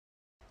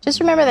Just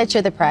remember that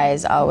you're the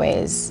prize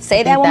always.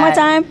 Say that one more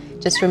time.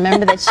 Just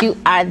remember that you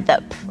are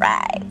the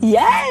prize.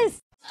 Yes.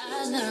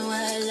 I know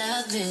what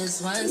love is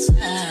once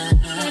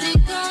found. Let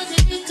it go,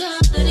 let it go,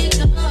 let it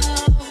go.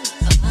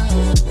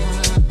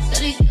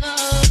 Let it go.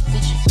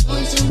 But you're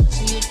doing too much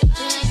and you don't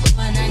let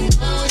go. And I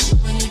know you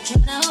when you try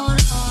to hold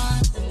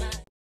on to my.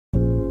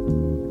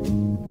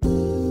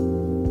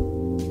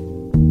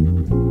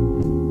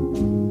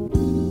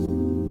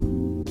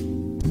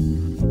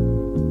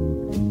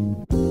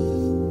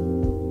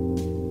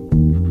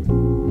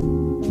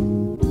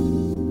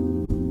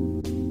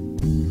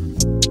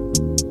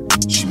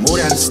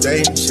 Out of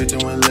state, shit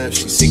that went left,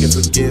 she seeking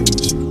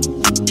forgiveness.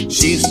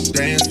 She used to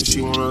dance, but she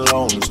went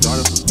alone and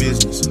started a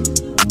business.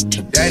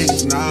 Her daddy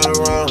is not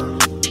around,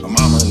 her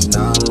mama is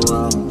not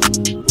around.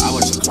 I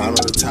watch her climb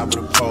to the top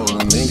of the pole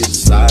and then get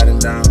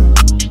sliding down.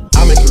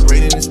 I make it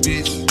rain in this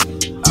bitch,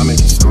 I make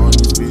it snow in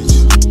this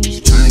bitch.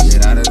 She trying to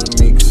get out of the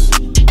mix.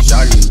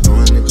 Shawty is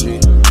doing the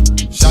jig,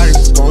 Shawty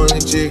is going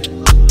legit.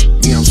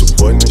 Me, I'm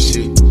supporting the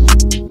shit.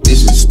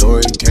 This is a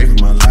story, came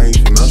from my life,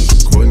 and I'm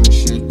just recording the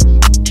shit.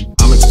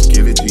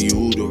 Give it to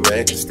you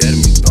direct instead of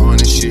me throwing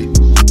this shit.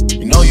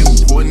 You know you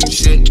important and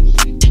shit.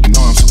 You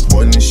know I'm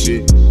supporting this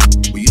shit.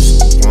 We used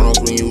to be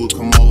pornos when you would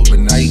come over, but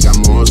now you got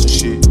morals and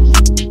shit.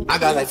 I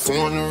got like 4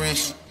 on the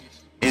wrist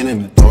and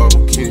an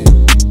adorable kid.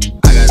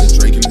 I got a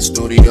Drake in the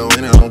studio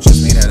and I don't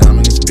just mean that I'm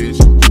in this bitch.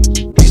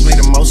 Please make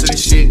the most of this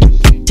shit.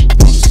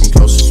 Don't just come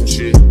close to some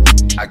shit.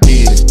 I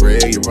give you this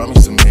bread, you run me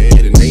some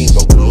head, and they ain't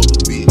go blow the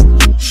beat.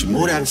 She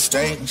moved out of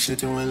state and shit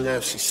that went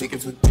left. She seeking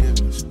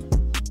forgiveness.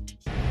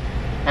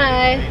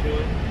 Hi. How you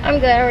doing? I'm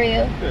good, how are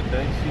you? Good,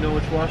 thanks. You know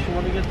which wash you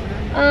want to get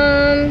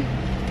today?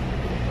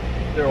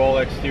 They're all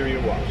exterior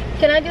washes.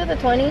 Can I do the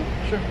 20?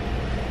 Sure.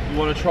 You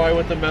want to try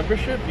with the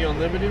membership, the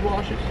unlimited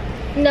washes?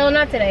 No,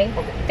 not today.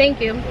 Okay. Thank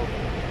you. Okay.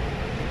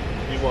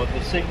 You want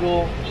the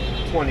single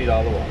 $20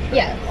 wash?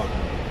 Yes. Okay.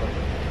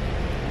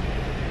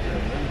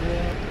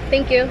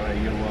 Thank you. All right,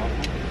 you're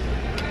welcome.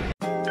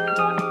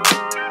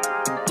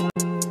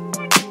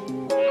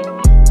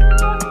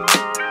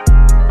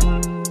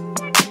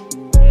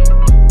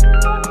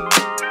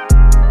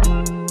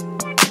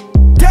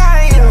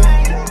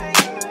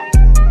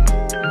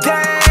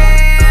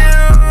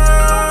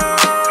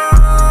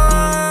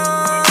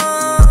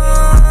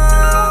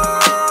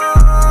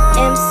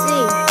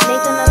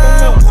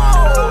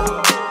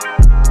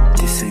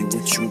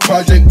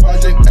 Project,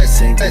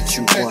 this ain't what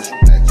you want.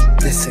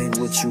 This ain't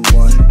what you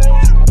want.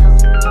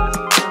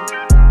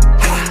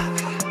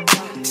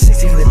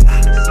 60 with I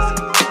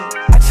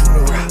just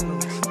wanna rock.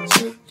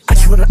 I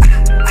just wanna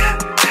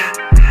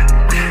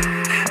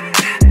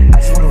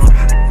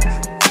rock.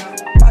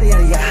 Body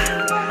out of ya.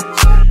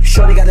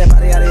 Shorty got that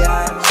body out of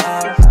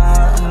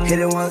ya. Hit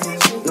it once,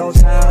 no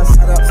time.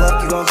 Set up,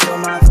 fuck, you gon' kill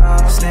my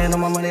time. Stand on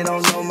my money,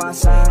 don't know my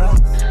side.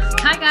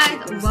 Hi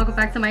guys, welcome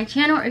back to my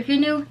channel. If you're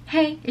new,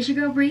 hey, it's your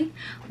girl Bree.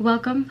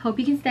 Welcome, hope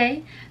you can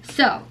stay.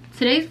 So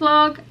today's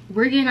vlog,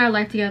 we're getting our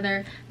life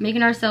together,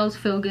 making ourselves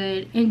feel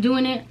good, and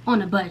doing it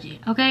on a budget.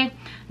 Okay,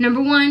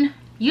 number one,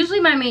 usually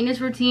my maintenance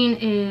routine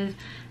is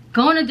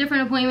going to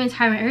different appointments,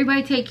 having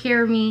everybody take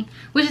care of me,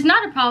 which is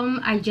not a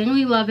problem. I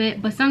genuinely love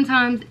it, but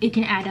sometimes it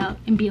can add up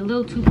and be a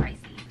little too pricey.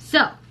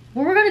 So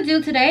what we're gonna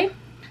do today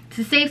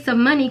to save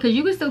some money, because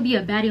you can still be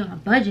a baddie on a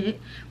budget,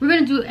 we're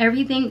gonna do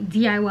everything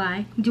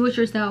DIY, do it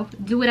yourself,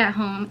 do it at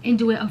home, and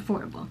do it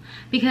affordable,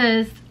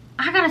 because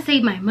I gotta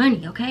save my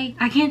money. Okay,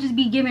 I can't just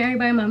be giving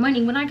everybody my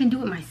money when I can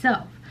do it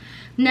myself.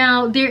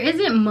 Now there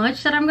isn't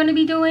much that I'm gonna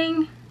be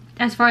doing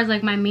as far as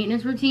like my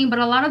maintenance routine, but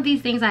a lot of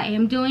these things I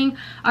am doing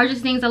are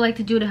just things I like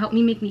to do to help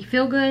me make me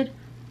feel good.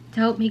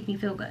 So help make me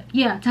feel good.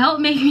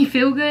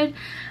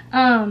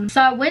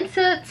 So I went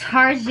to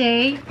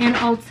Target and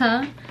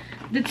Ulta,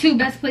 the 2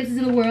 best places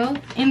in the world,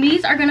 and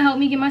these are gonna help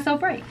me get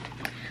myself right.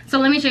 So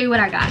let me show you what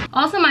I got.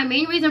 Also, my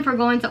main reason for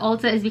going to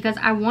Ulta is because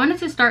I wanted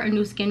to start a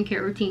new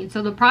skincare routine.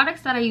 So the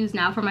products that I use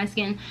now for my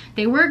skin,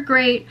 they work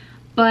great,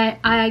 but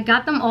I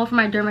got them all from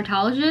my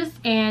dermatologist,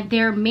 and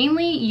they're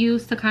mainly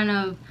used to kind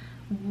of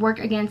work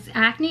against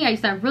acne. I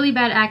used to have really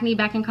bad acne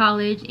back in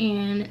college,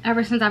 and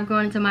ever since I've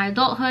grown into my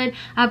adulthood,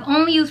 I've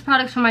only used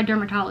products from my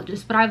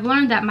dermatologist. But I've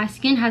learned that my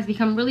skin has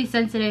become really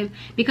sensitive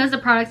because the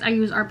products I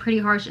use are pretty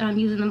harsh and I'm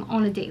using them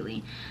on a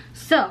daily.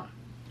 So,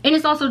 and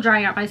it's also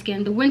drying out my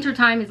skin. The winter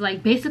time is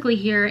like basically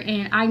here,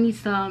 and I need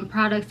some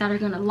products that are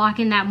gonna lock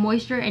in that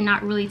moisture and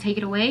not really take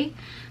it away.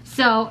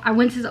 So I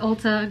went to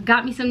Ulta,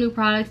 got me some new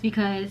products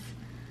because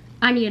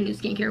I need a new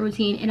skincare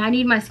routine, and I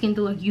need my skin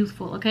to look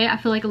youthful. Okay, I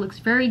feel like it looks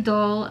very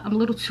dull. I'm a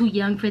little too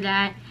young for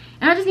that,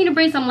 and I just need to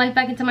bring some life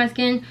back into my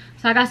skin.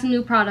 So I got some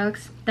new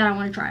products that I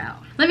want to try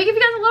out. Let me give you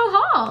guys a little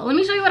haul. Let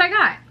me show you what I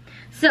got.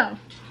 So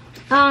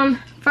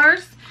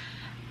first,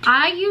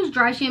 I use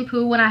dry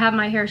shampoo when I have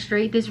my hair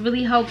straight. This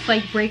really helps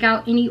like break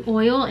out any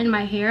oil in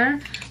my hair.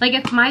 Like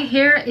if my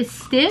hair is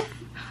stiff,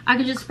 I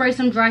can just spray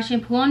some dry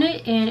shampoo on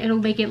it and it'll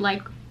make it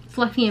like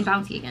fluffy and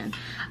bouncy again.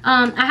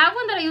 I have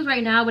one that I use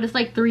right now, but it's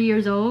like 3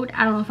 years old.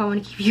 I don't know if I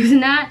want to keep using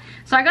that,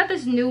 so I got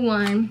this new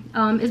one.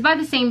 It's by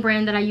the same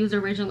brand that I used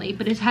originally,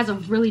 but it has a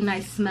really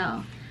nice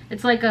smell.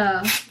 It's like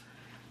a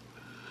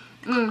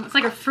it's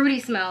like a fruity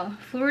smell,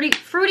 fruity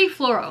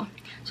floral.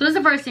 So this is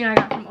the first thing I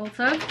got from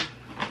Ulta.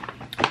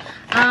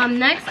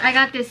 Next I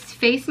got this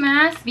face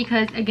mask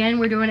because again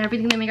we're doing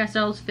everything to make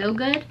ourselves feel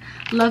good.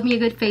 Love me a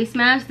good face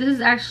mask. This is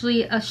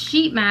actually a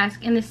sheet mask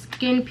and the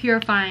skin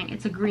purifying.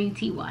 It's a green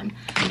tea one.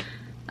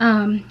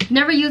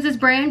 Never used this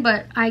brand,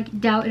 but I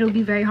doubt it'll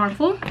be very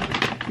harmful.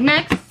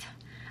 Next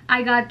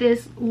I got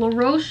this La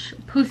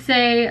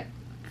Roche-Posay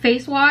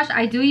face wash.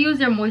 I do use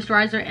their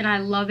moisturizer and I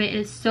love it.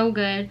 It's so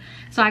good.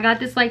 So I got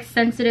this like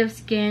sensitive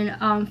skin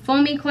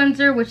foamy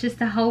cleanser, which is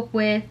to help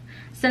with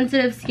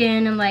sensitive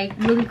skin and like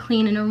really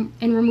clean and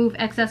remove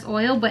excess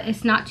oil, but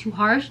it's not too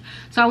harsh.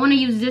 So I want to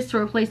use this to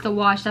replace the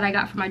wash that I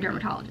got from my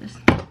dermatologist.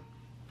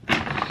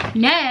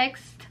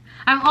 Next,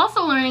 I'm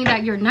also learning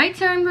that your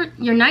daytime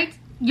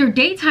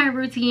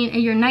routine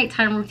and your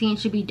nighttime routine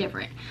should be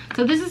different.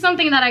 So this is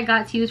something that I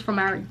got to use from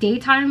our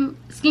daytime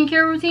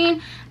skincare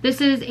routine.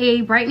 This is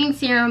a brightening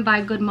serum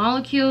by Good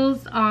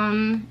Molecules.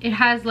 It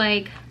has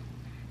like,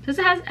 does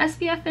it have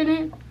SPF in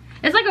it?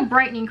 It's like a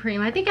brightening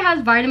cream. I think it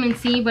has vitamin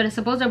C, but it's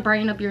supposed to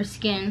brighten up your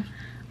skin.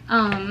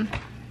 So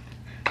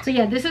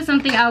yeah, this is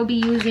something I'll be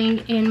using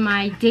in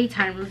my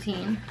daytime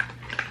routine.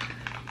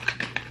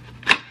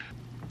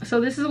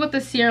 So this is what the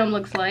serum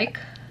looks like.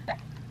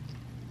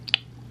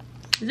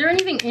 Is there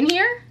anything in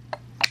here?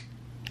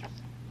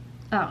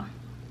 Oh.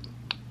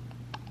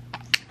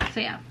 So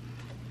yeah,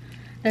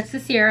 that's the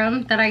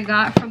serum that I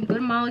got from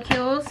Good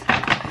Molecules.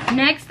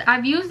 Next,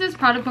 I've used this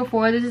product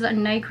before. This is a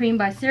night cream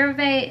by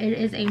CeraVe. It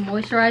is a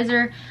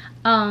moisturizer,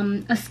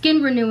 a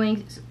skin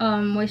renewing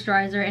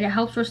moisturizer, and it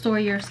helps restore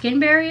your skin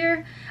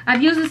barrier.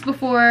 I've used this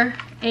before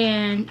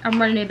and I'm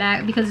running it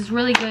back because it's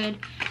really good.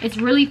 It's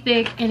really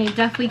thick and it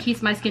definitely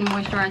keeps my skin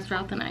moisturized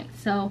throughout the night.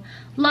 So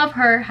love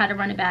her, had to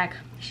run it back.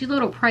 She's a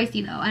little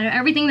pricey though. Out of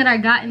everything that I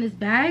got in this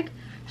bag,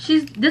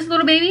 this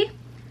little baby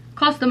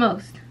cost the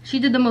most. She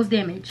did the most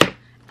damage,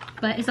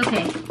 but it's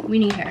okay, we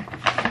need her.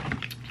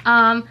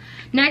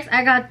 Next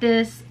I got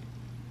this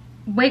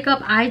Wake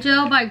Up Eye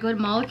Gel by Good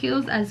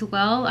Molecules as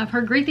well. I've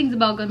heard great things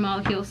about Good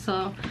Molecules,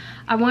 so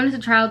I wanted to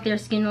try out their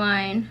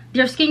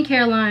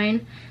skincare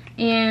line,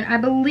 and I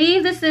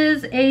believe this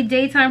is a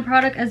daytime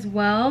product as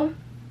well.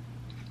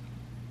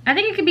 I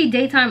think it could be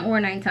daytime or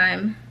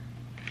nighttime.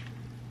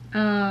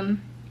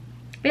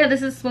 But yeah,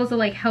 this is supposed to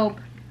like help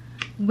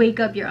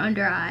wake up your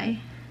under eye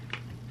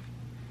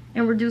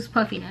and reduce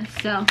puffiness.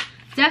 So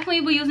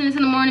definitely will be using this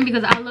in the morning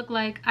because I look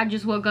like I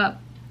just woke up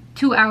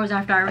 2 hours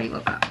after I already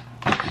woke up.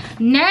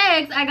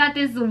 Next, I got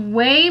this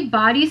Way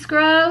body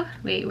scrub.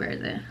 Wait, where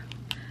is it?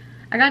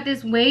 I got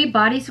this Way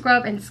body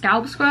scrub and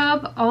scalp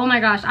scrub. Oh my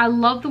gosh, I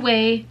love the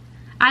way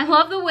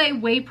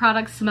Way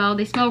products smell.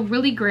 They smell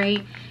really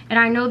great, and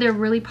I know they're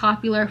really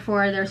popular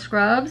for their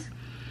scrubs.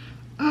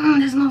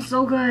 They smell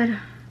so good.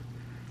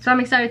 So I'm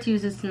excited to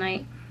use this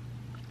tonight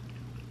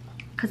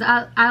because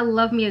I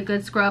love me a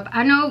good scrub.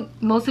 I know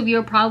most of you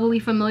are probably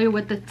familiar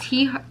with the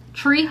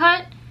Tree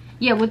Hut.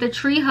 Yeah, with the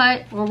Tree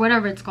Hut or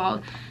whatever it's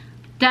called.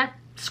 That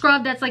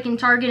scrub that's like in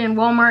Target and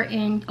Walmart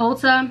and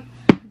Ulta.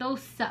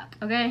 Those suck,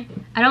 okay?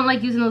 I don't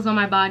like using those on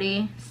my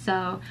body.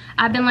 So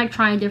I've been like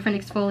trying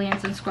different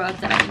exfoliants and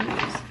scrubs that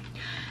I use.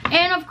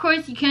 And of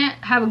course, you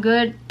can't have a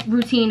good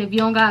routine if you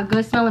don't got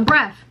good smelling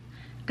breath.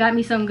 Got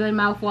me some good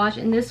mouthwash,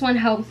 and this one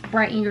helps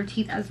brighten your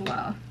teeth as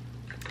well.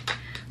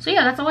 So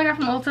yeah, that's all I got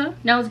from Ulta.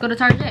 Now let's go to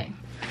Target.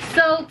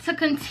 So to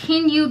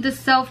continue the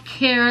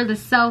self-care, the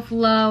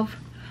self-love,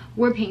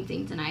 we're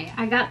painting tonight.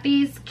 I got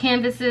these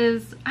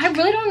canvases. I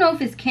really don't know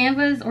if it's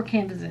canvas or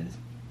canvases.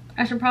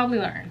 I should probably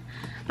learn.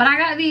 But I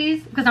got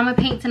these because I'm gonna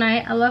paint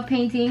tonight. I love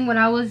painting. When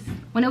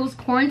it was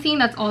quarantine,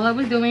 that's all I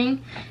was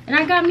doing. And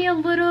I got me a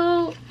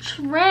little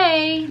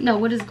tray. No,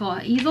 what is it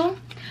called? Easel?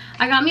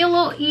 I got me a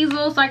little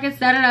easel so I can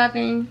set it up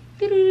and,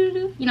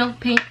 you know,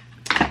 paint.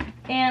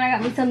 And I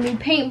got me some new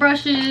paint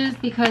brushes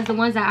because the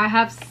ones that I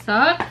have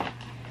suck.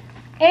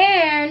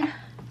 And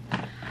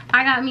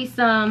I got me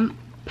some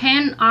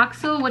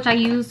Pan-Oxyl, which I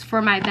use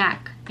for my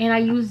back. And I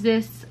use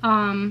this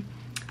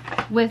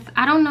with,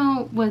 I don't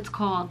know what it's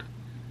called.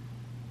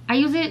 I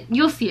use it,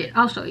 you'll see it,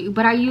 I'll show you.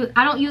 But I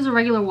don't use a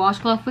regular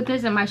washcloth with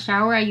this in my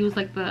shower. I use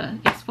like the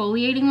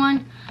exfoliating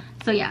one.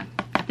 So yeah,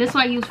 this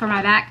one I use for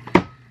my back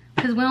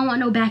because we don't want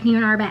no backing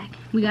in our back.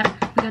 We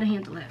gotta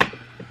handle it.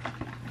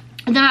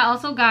 And then I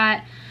also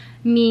got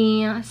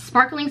me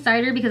sparkling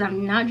cider because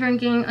I'm not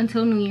drinking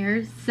until New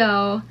Year's.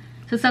 So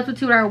to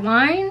substitute our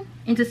wine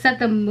and to set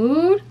the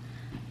mood,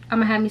 I'm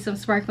gonna have me some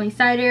sparkling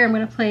cider. I'm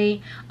gonna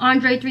play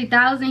Andre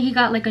 3000. He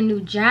got like a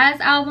new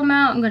jazz album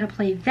out. I'm gonna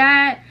play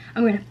that.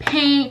 I'm gonna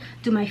paint,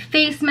 do my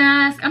face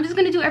mask. I'm just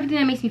gonna do everything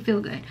that makes me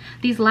feel good.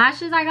 These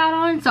lashes I got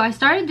on, so I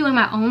started doing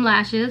my own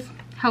lashes,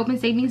 helping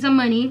save me some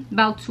money,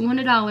 about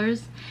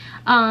 $200.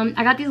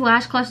 I got these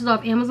lash clusters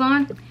off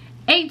Amazon,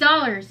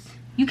 $8.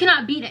 You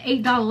cannot beat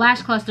an $8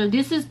 lash cluster.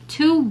 This is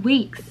 2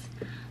 weeks.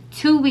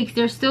 2 weeks,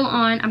 they're still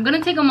on. I'm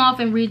gonna take them off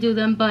and redo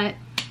them, but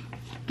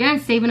again,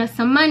 saving us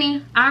some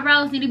money.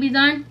 Eyebrows need to be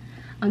done.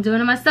 I'm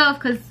doing it myself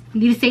because I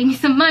need to save me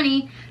some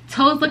money.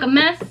 Toes look a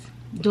mess.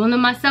 Doing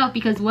them myself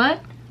because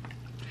what?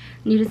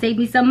 Need to save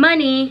me some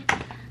money.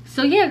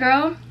 So yeah,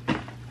 girl,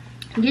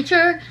 get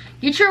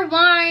your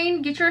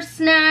wine, get your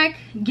snack,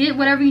 get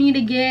whatever you need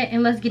to get,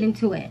 and let's get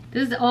into it.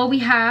 This is all we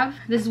have.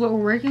 This is what we're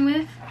working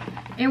with,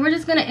 and we're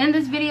just gonna end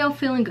this video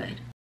feeling good.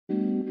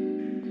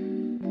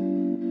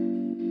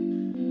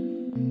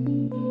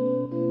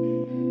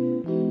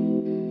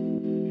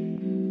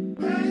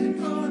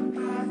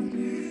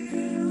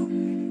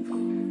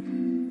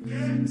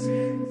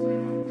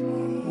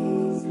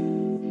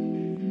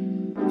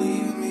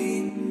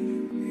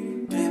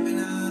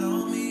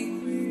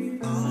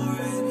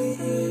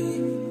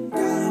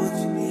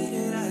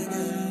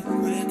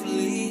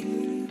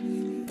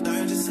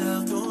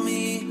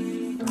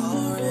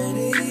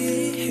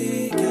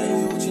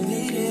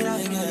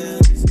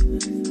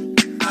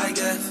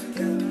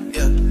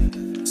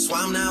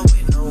 I'm not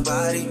with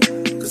nobody,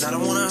 cause I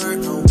don't wanna hurt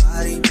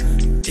nobody.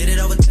 Did it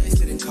over text,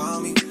 didn't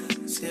call me.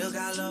 Still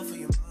got love for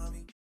your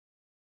mommy.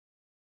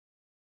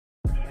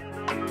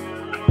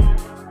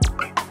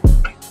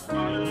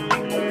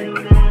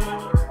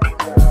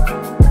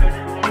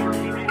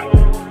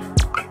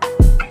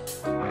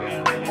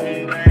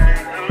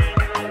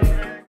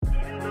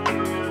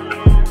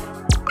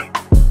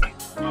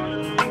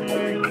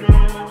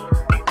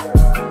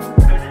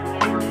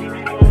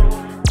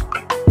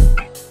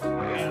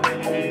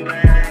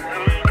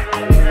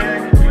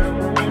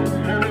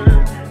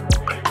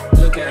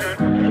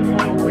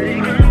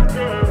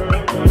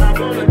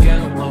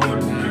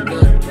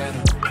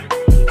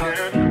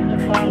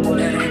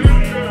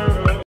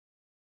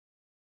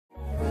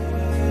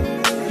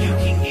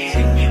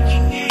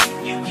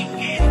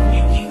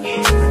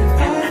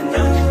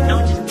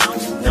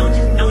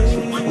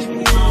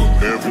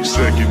 Every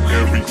second,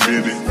 every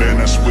minute,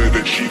 man, I swear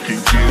that she can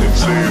get it.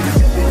 Saying if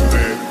you a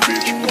bad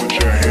bitch, put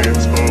your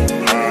hands up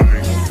high,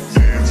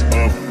 hands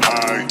up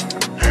high,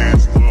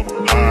 hands up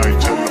high.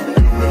 Tell them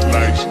dim the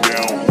lights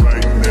down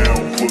right now,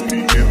 put me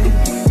in the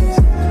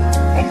mood.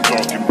 I'm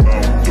talking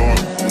about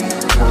dark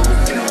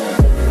perfume.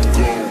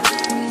 Go,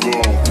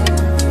 go.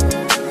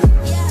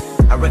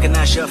 I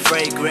recognize your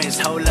fragrance,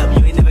 hold up,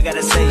 you ain't never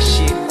gotta say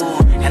shit,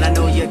 and I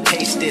know your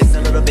taste is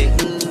a little bit,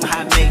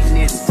 high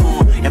maintenance,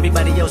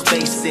 everybody else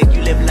basic,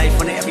 you live life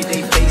on an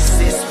everyday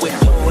basis, with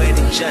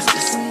poetic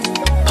justice,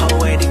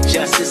 poetic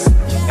justice.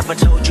 If I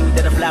told you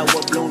that a flower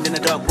bloomed in a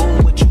dark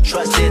room, would you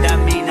trust it? I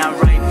mean, I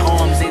write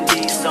poems in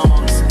these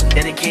songs,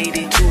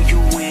 dedicated to you,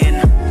 and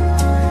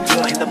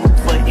you're in the mood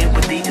for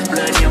empathy, is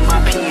blood in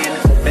my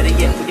pen, better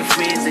yet with your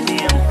friends and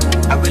them,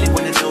 I really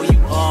wanna know you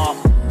all,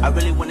 I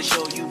really wanna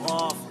show you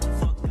off.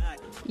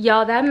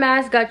 Y'all, that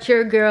mask got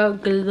your girl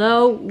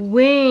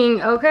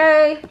glowing,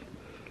 okay?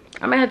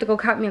 I might have to go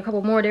cop me a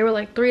couple more. They were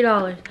like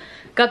 $3.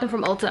 Got them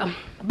from Ulta.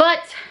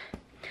 But,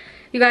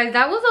 you guys,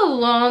 that was a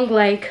long,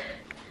 like,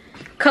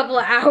 couple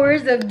of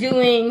hours of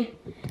doing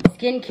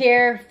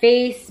skincare,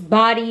 face,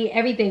 body,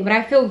 everything. But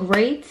I feel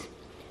great.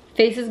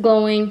 Face is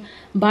glowing.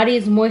 Body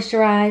is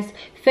moisturized.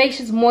 Face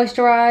is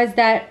moisturized.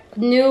 That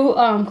new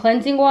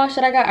cleansing wash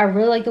that I got, I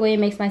really like the way it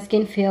makes my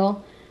skin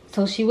feel.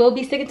 So she will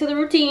be sticking to the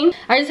routine.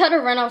 I just had to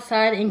run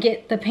outside and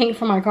get the paint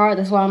from my car.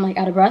 That's why I'm like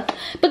out of breath.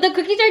 But the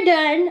cookies are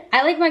done.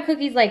 I like my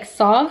cookies like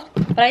soft,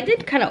 but I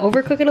did kind of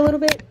overcook it a little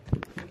bit.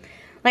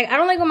 Like, I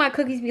don't like when my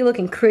cookies be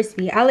looking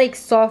crispy. I like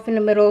soft in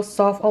the middle,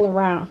 soft all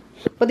around.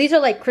 But these are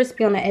like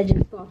crispy on the edge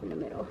and soft in the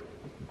middle.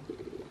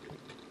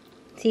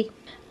 See?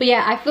 But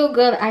yeah, I feel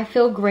good. I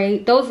feel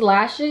great. Those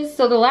lashes,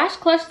 so the lash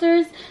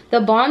clusters, the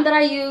bond that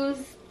I use,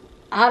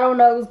 I don't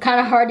know, it was kind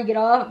of hard to get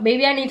off.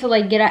 Maybe I need to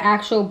like get an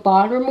actual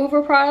bond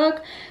remover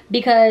product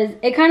because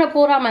it kind of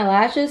pulled out my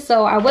lashes.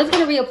 So I was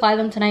going to reapply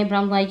them tonight, but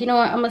I'm like, you know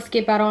what, I'm going to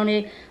skip out on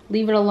it,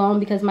 leave it alone,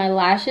 because my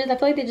lashes, I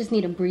feel like they just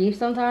need to breathe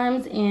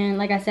sometimes. And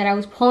like I said, I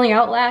was pulling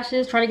out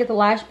lashes, trying to get the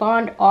lash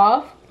bond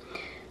off.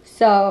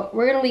 So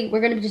we're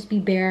going to just be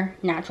bare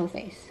natural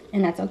face,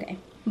 and that's okay.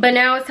 But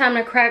now it's time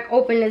to crack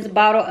open this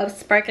bottle of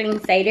sparkling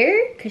cider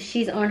because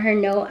she's on her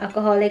no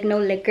alcoholic, no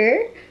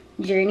liquor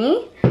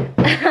journey.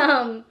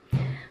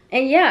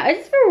 And yeah, I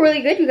just feel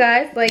really good, you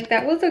guys. Like,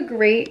 that was a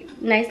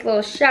great, nice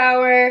little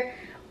shower,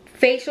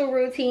 facial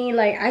routine.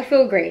 Like, I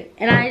feel great.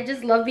 And I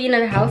just love being in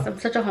the house. I'm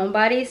such a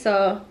homebody,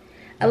 so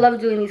I love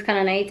doing these kind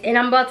of nights. And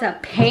I'm about to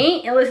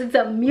paint and listen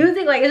to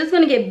music. Like, it's just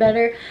going to get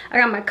better. I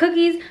got my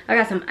cookies. I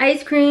got some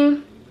ice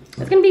cream.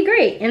 It's going to be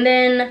great. And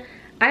then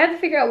I have to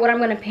figure out what I'm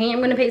going to paint.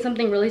 I'm going to paint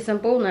something really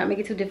simple, not make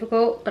it too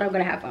difficult, but I'm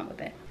going to have fun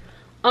with it.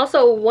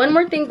 Also, one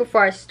more thing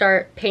before I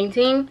start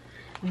painting.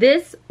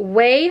 This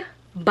Way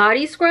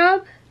body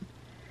scrub.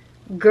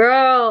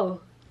 Girl,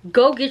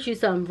 go get you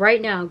some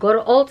right now. Go to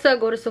Ulta,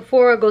 go to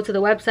Sephora, go to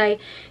the website,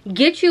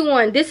 get you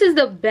one. This is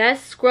the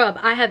best scrub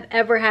I have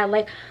ever had.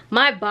 Like,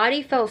 my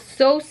body felt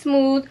so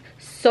smooth,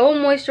 so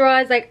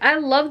moisturized. Like, I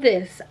love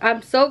this.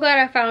 I'm so glad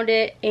I found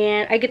it,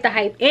 and I get the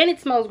hype, and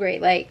it smells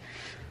great. Like,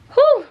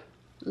 whew,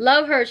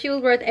 love her. She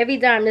was worth every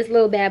dime, this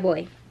little bad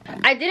boy.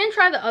 I didn't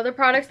try the other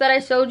products that I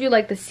showed you,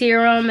 like the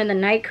serum and the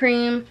night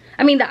cream.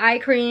 I mean the eye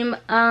cream.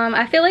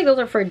 I feel like those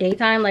are for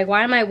daytime. Like,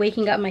 why am I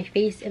waking up my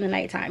face in the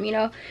nighttime, you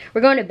know? We're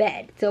going to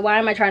bed, so why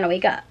am I trying to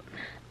wake up?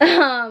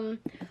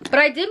 But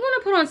I did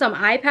want to put on some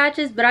eye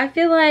patches, but I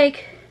feel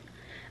like,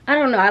 I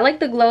don't know, I like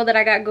the glow that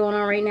I got going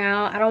on right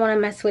now. I don't want to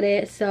mess with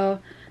it, so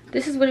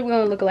this is what it's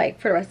going to look like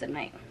for the rest of the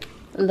night.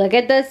 Look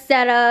at the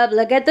setup,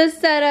 look at the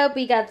setup.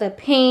 We got the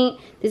paint.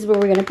 This is where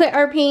we're going to put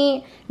our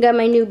paint. Got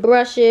my new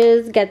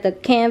brushes, got the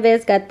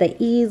canvas, got the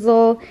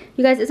easel.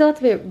 You guys, it's about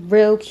to be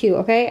real cute,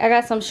 okay? I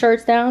got some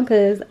shirts down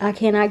because I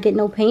cannot get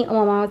no paint on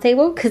my mom's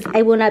table because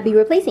I will not be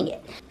replacing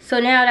it.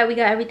 So now that we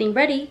got everything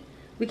ready,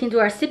 we can do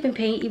our sipping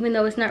paint, even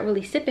though it's not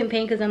really sipping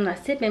paint because I'm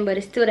not sipping, but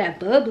it's still that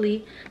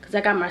bubbly because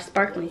I got my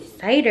sparkling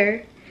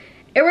cider.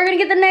 And we're going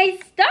to get the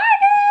night started.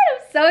 I'm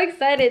so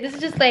excited. This is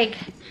just like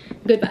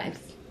good vibes.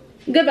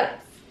 Good vibes.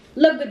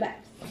 Love good vibes.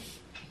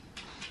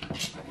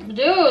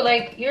 Dude,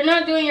 like, you're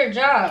not doing your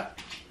job.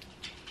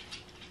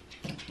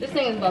 This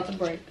thing is about to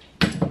break.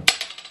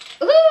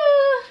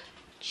 Ooh.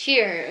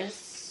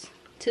 Cheers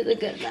to the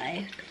good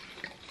life.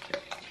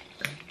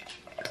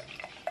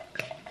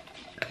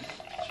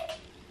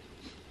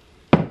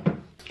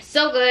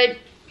 So good.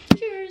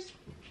 Cheers.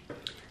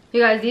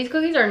 You guys, these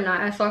cookies are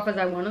not as soft as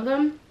I wanted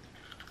them.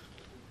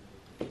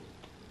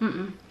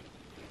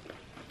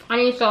 I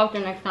need softer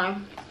next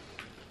time.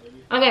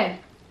 Okay.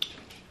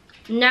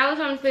 Now it's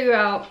time to figure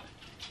out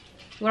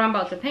what I'm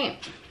about to paint.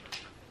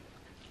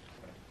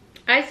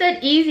 I said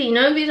easy.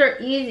 None of these are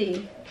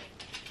easy.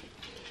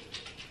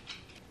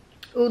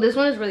 Ooh, this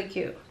one is really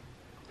cute.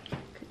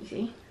 Can you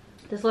see?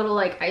 This little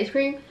like ice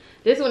cream.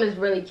 This one is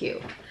really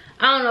cute.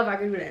 I don't know if I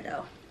can do that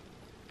though.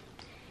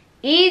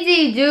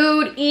 Easy,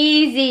 dude.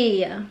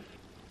 Easy.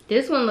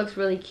 This one looks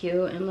really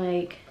cute and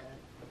like,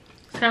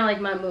 it's kind of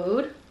like my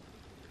mood.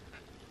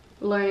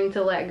 Learning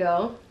to let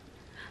go.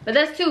 But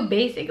that's too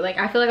basic. Like,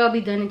 I feel like I'll be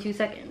done in 2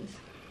 seconds.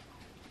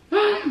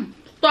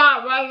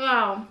 Stop right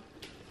now.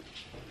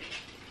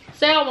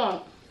 Say I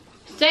won't.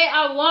 Say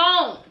I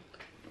won't.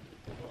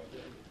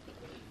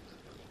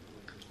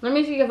 Let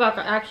me see if I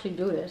can actually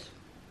do this.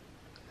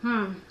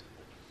 I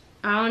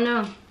don't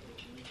know.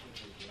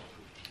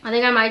 I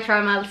think I might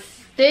try my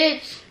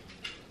stitch.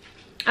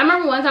 I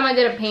remember one time I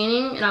did a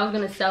painting and I was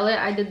gonna sell it.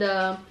 I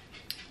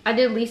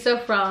did Lisa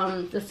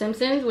from The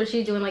Simpsons, where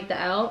she's doing like the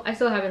L. I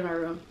still have it in my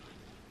room.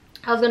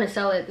 I was gonna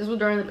sell it. This was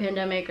during the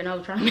pandemic and I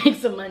was trying to make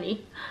some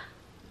money.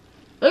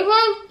 It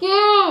was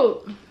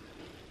cute.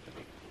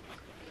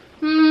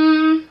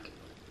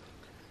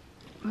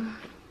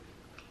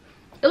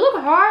 It looked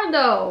hard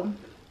though.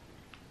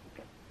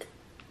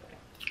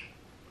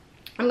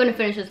 I'm gonna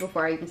finish this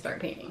before I even start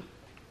painting.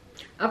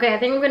 Okay, I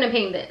think I'm gonna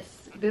paint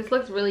this. This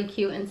looks really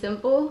cute and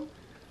simple.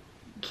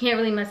 Can't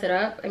really mess it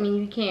up. I mean,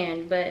 you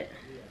can, but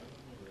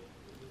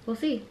we'll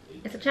see.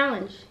 It's a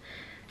challenge.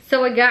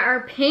 So we got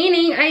our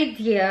painting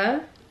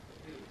idea.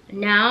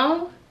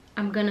 Now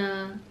I'm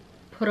gonna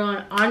put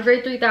on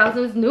Andre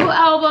 3000's new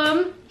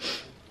album.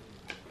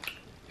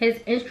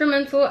 His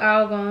instrumental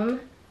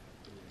album.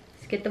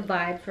 Let's get the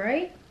vibes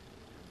right.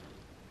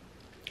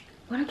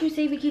 Why don't you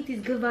say we keep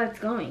these good vibes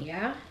going,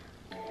 yeah?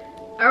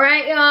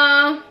 Alright,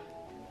 y'all.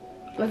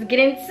 Let's get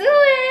into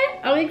it.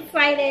 I'm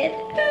excited.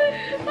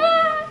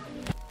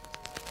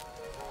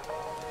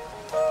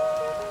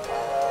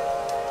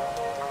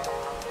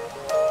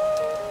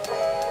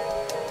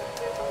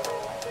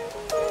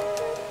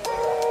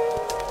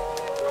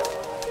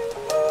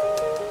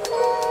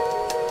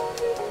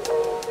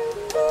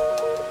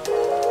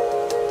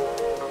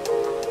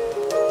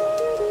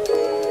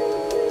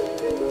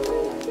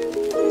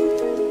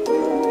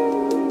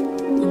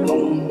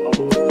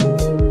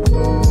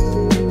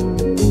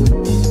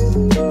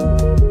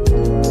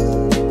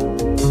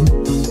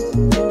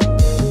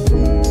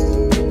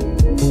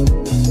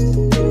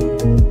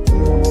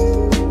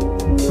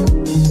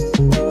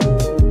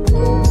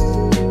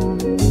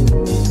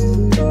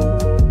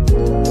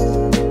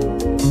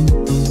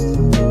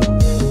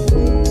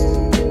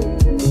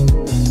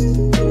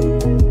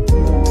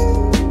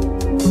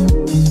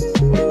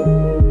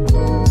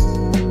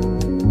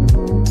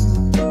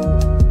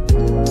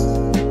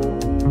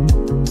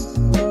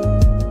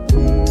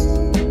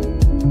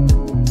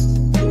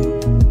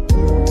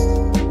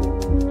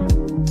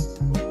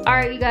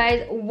 Alright, you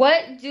guys,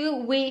 what do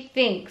we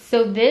think?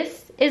 So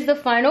this is the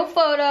final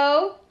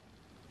photo.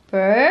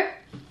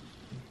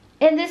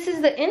 And this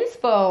is the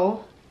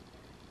inspo.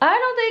 I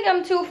don't think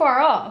I'm too far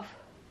off.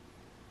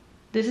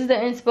 This is the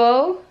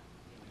inspo.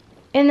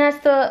 And that's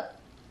the...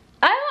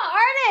 I'm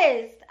an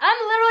artist. I'm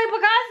literally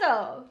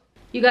Picasso.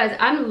 You guys,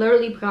 I'm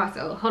literally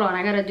Picasso. Hold on,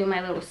 I gotta do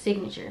my little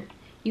signature.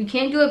 You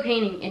can't do a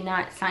painting and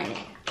not sign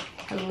it.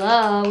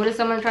 Hello, what if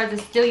someone tries to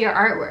steal your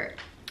artwork?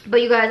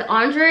 But you guys,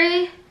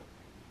 Andre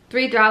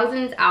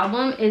 3000's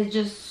album is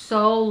just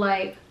so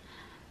like,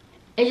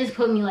 it just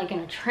put me like in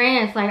a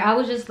trance. Like I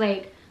was just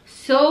like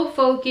so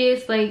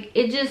focused. Like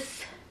it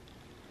just,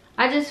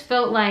 I just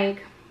felt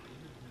like,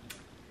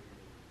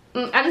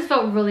 I just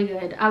felt really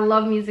good. I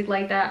love music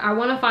like that. I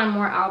want to find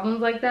more albums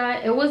like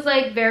that. It was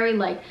like very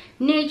like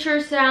nature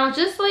sounds,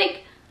 just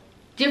like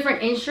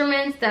different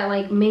instruments that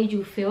like made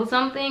you feel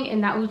something,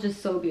 and that was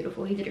just so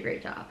beautiful. He did a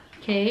great job.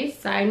 Okay,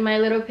 sign my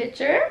little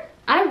picture.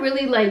 I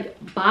really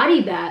like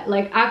bodied that.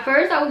 Like at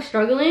first I was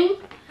struggling,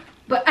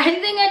 but I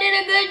think I did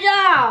a good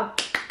job.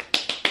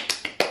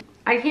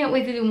 I can't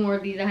wait to do more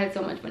of these. I had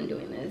so much fun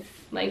doing this.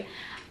 Like,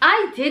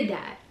 I did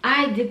that.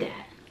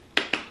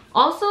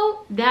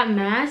 Also, that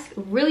mask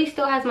really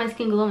still has my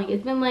skin glowing.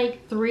 It's been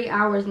like 3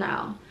 hours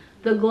now.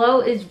 The glow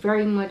is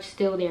very much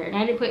still there, and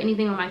I didn't put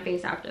anything on my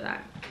face after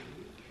that.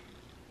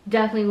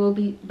 Definitely will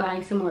be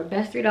buying some more.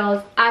 Best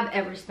 $3 I've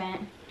ever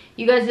spent.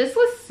 You guys, this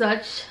was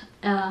such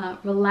a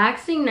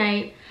relaxing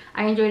night.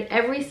 I enjoyed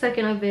every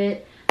second of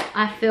it.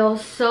 I feel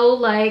so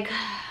like,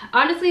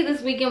 honestly,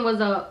 this weekend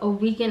was a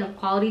weekend of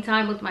quality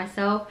time with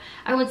myself.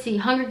 I went to see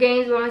Hunger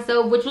Games by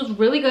myself, which was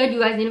really good. You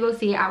guys need to go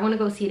see it. I want to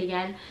go see it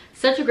again.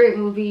 Such a great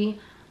movie.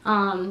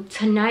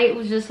 Tonight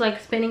was just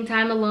like spending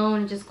time alone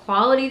and just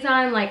quality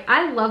time. Like,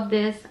 I love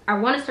this. I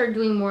want to start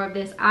doing more of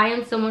this. I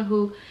am someone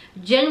who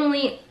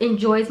genuinely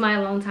enjoys my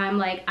alone time.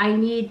 Like, I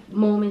need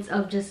moments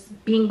of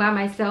just being by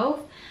myself.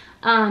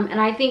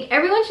 And I think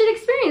everyone should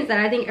experience that.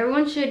 I think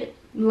everyone should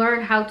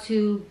learn how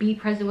to be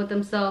present with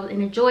themselves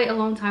and enjoy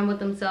alone time with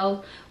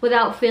themselves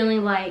without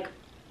feeling like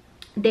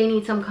they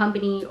need some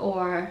company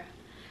or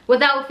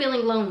without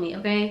feeling lonely,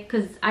 okay?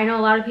 Because I know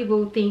a lot of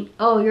people think,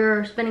 oh,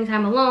 you're spending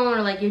time alone,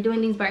 or like you're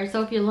doing things by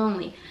yourself, you're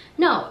lonely.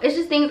 No, it's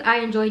just things I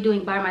enjoy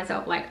doing by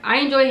myself. Like, I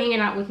enjoy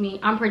hanging out with me.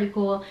 I'm pretty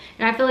cool.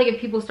 And I feel like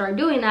if people start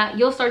doing that,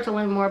 you'll start to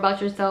learn more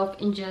about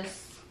yourself, and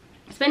just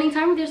spending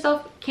time with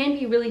yourself can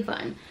be really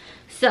fun.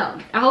 So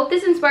I hope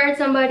this inspired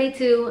somebody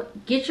to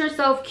get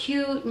yourself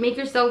cute, make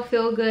yourself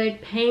feel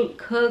good, paint,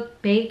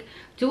 cook, bake,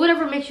 do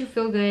whatever makes you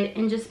feel good,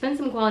 and just spend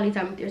some quality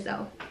time with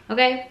yourself,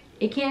 okay?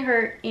 It can't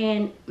hurt,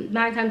 and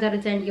 9 times out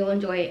of 10 you'll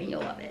enjoy it and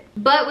you'll love it.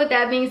 But with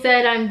that being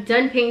said, I'm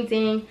done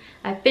painting.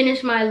 I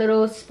finished my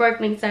little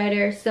sparkling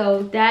cider,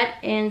 so that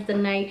ends the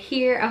night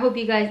here. I hope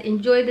you guys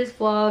enjoyed this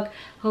vlog.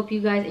 Hope you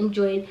guys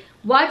enjoyed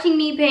watching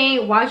me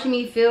paint, watching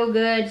me feel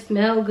good,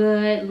 smell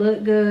good,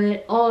 look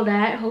good, all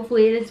that.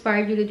 Hopefully it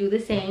inspired you to do the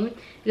same,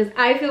 because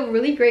I feel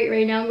really great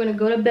right now. I'm gonna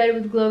go to bed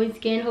with glowing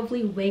skin,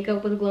 hopefully wake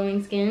up with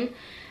glowing skin,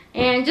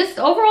 and just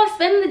overall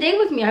spending the day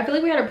with me. I feel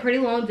like we had a pretty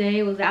long day.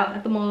 It was out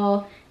at the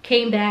mall,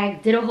 came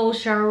back, did a whole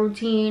shower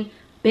routine,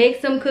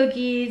 baked some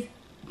cookies,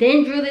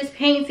 then drew this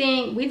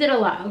painting. We did a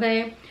lot,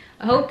 okay?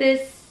 I hope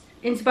this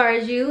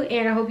inspires you,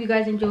 and I hope you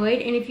guys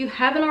enjoyed. And if you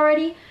haven't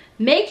already,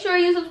 make sure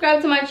you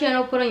subscribe to my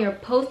channel, put on your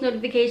post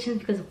notifications,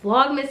 because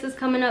Vlogmas is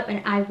coming up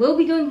and I will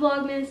be doing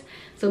Vlogmas.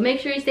 So make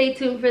sure you stay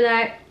tuned for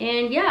that.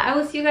 And yeah, I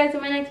will see you guys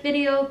in my next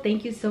video.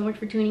 Thank you so much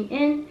for tuning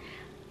in.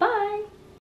 Bye.